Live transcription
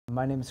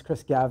My name is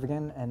Chris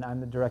Gavagan, and I'm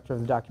the director of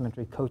the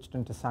documentary Coached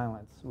into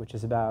Silence, which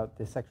is about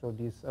the sexual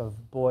abuse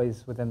of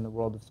boys within the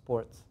world of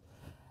sports.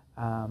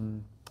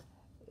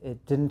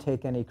 It didn't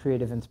take any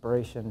creative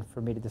inspiration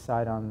for me to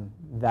decide on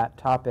that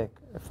topic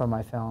for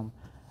my film.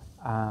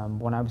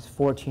 When I was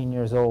 14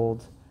 years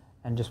old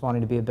and just wanted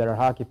to be a better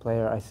hockey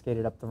player, I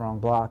skated up the wrong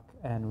block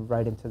and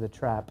right into the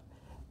trap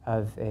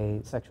of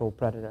a sexual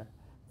predator.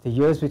 The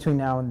years between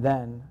now and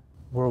then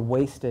were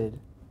wasted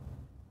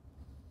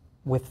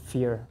with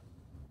fear.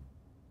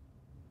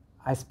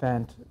 I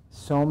spent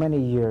so many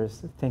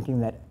years thinking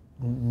that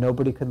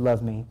nobody could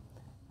love me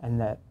and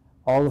that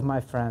all of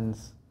my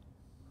friends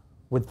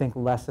would think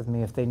less of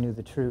me if they knew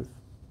the truth.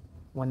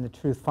 When the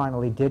truth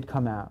finally did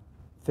come out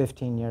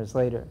 15 years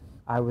later,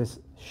 I was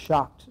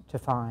shocked to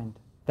find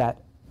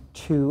that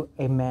to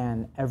a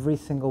man, every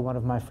single one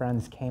of my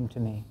friends came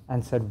to me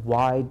and said,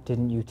 "Why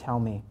didn't you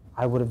tell me?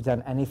 I would have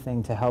done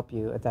anything to help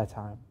you at that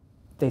time."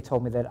 They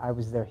told me that I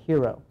was their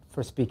hero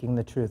for speaking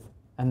the truth.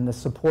 And the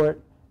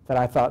support that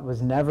I thought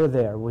was never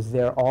there was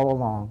there all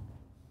along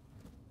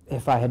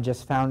if I had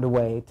just found a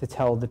way to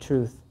tell the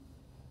truth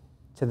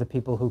to the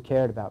people who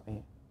cared about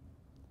me.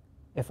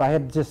 If I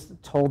had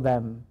just told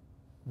them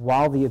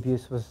while the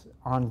abuse was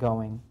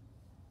ongoing,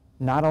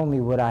 not only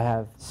would I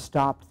have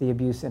stopped the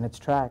abuse in its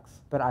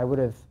tracks, but I would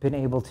have been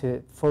able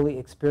to fully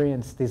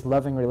experience these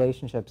loving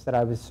relationships that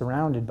I was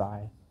surrounded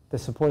by. The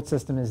support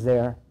system is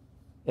there.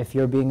 If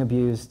you're being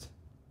abused,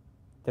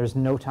 there's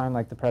no time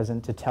like the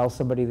present to tell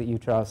somebody that you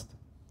trust,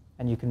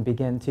 and you can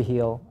begin to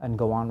heal and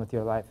go on with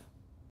your life.